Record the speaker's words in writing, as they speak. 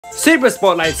Super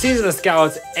Spotlight Seasonal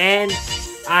Scouts, and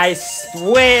I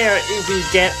swear if we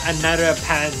get another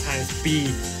Pattern times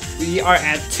B, we are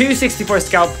at 264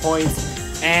 scout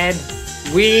points, and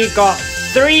we got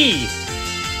 3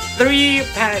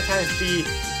 Pattern times B,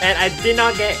 and I did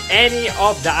not get any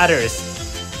of the others.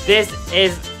 This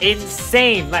is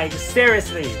insane, like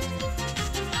seriously.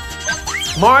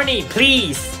 Marnie,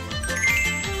 please.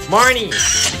 Marnie.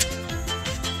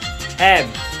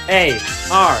 M-A-R-N-I-E.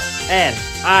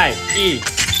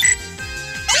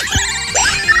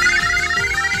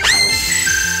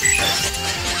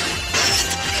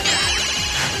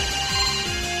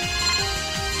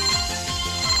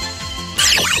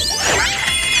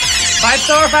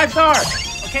 Five star.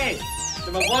 Okay.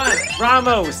 Number 1,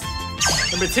 Ramos.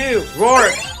 Number 2,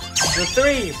 Rourke. Number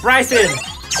 3, Bryson.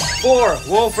 4,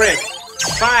 Wolfric.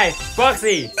 5,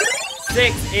 Buxy.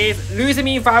 6 is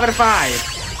Luzamine 5 out of 5.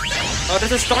 Oh,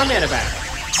 there's a Starman at the back.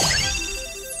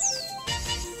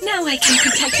 Now I can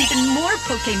protect even more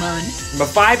Pokémon. Number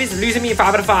 5 is Luzamine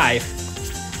 5 out of 5.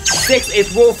 6 is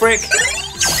Wolfric.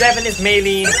 7 is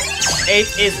Maylene.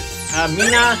 8 is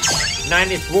Mina.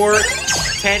 9 is Rourke.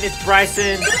 10 is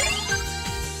Bryson.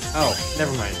 Oh,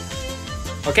 never mind.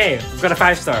 Okay, we've got a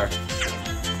 5 star.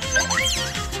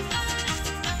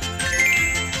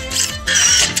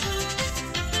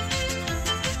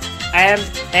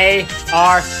 M-A-R-N-I-E.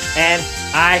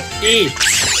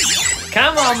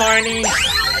 Come on, Marnie.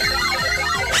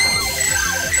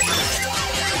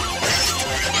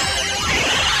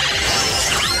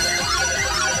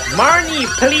 Marnie,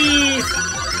 please.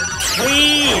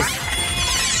 Please.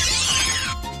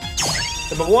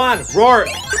 Number 1, Rourke.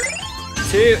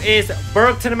 2 is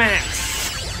Burke to the max.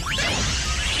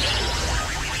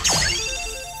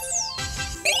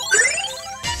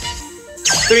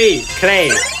 3,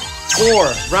 Clay.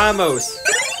 4, Ramos.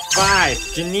 5,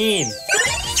 Janine.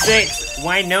 6,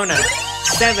 Winona.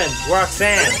 7,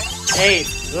 Roxanne. 8,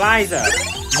 Liza.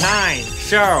 9,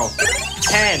 Cheryl.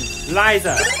 10,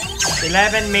 Liza.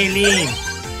 11, Maylene.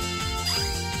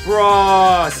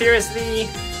 Bro, seriously?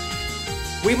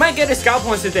 We might get a scout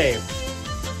points today.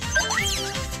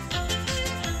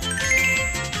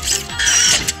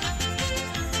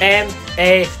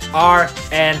 M-A-R-N-I-E.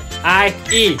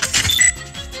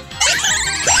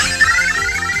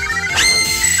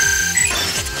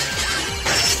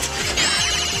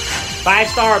 Five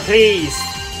star, please.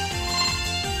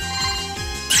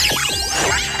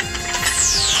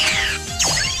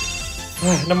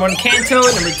 Number 1, Kanto.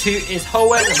 Number 2 is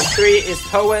Hoenn. Number 3 is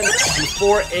Hoenn. Number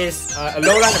 4 is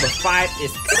Alola. Number 5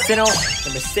 is Sinnoh.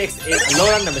 Number 6 is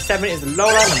Alola. Number 7 is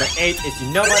Alola. Number 8 is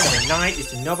Unova. Number 9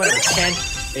 is Unova. Number 10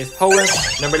 is Hoenn.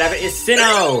 Number 11 is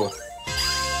Sinnoh.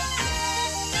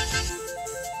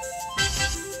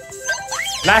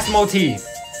 Last multi.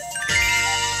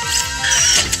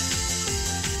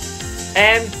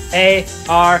 M-A-R-N-I-E.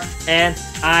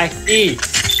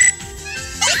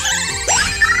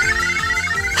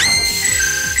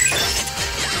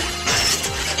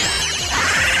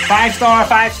 Five star.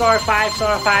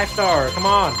 Come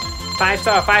on. 5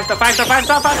 star.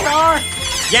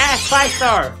 Yes, 5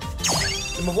 star.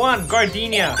 Number 1,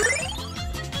 Gardenia.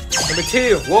 Number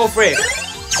 2, Wolfric.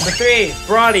 Number 3,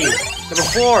 Brody. Number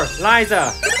 4,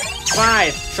 Liza.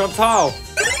 5, Chantal.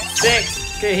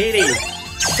 6, Kahiti.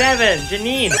 7,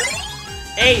 Janine.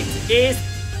 8 is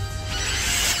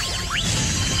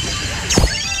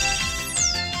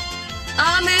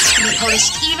Armor can be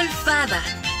polished even further.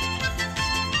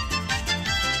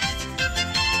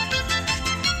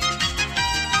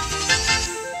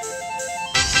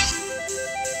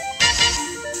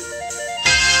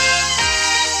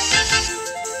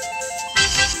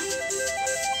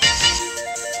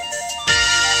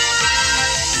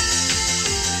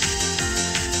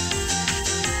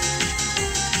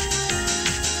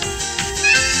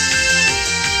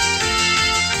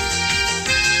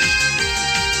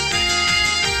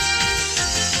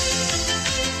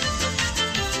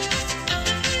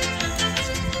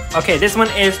 okay, this one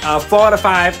is 4 out of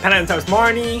 5. Pattern times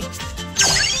Marnie.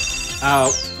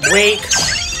 Wake.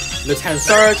 Lieutenant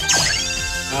Surge.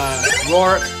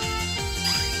 Rourke.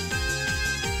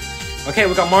 Okay,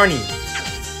 we got Marnie.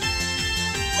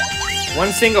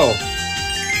 1 single.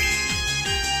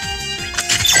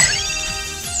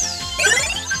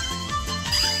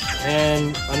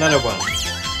 And another one.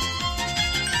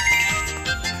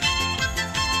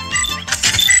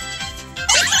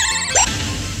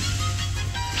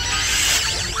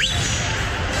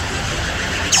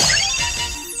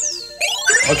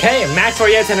 Okay, max for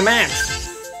yes and a max.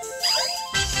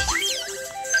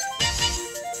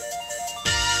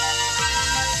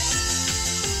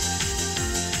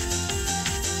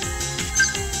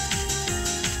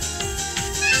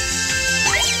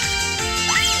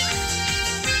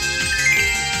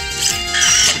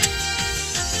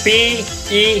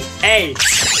 B-E-A.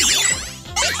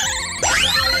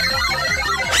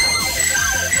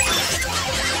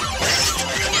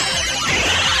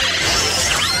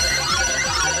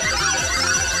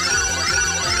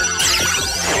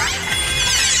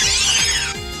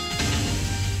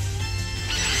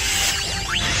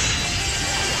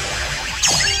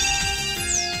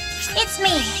 It's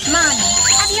me, Mommy.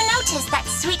 Have you noticed that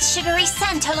sweet sugary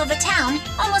scent all over town?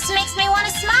 Almost makes me want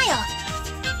to smile.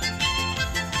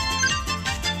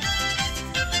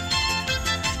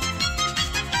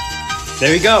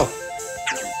 There we go.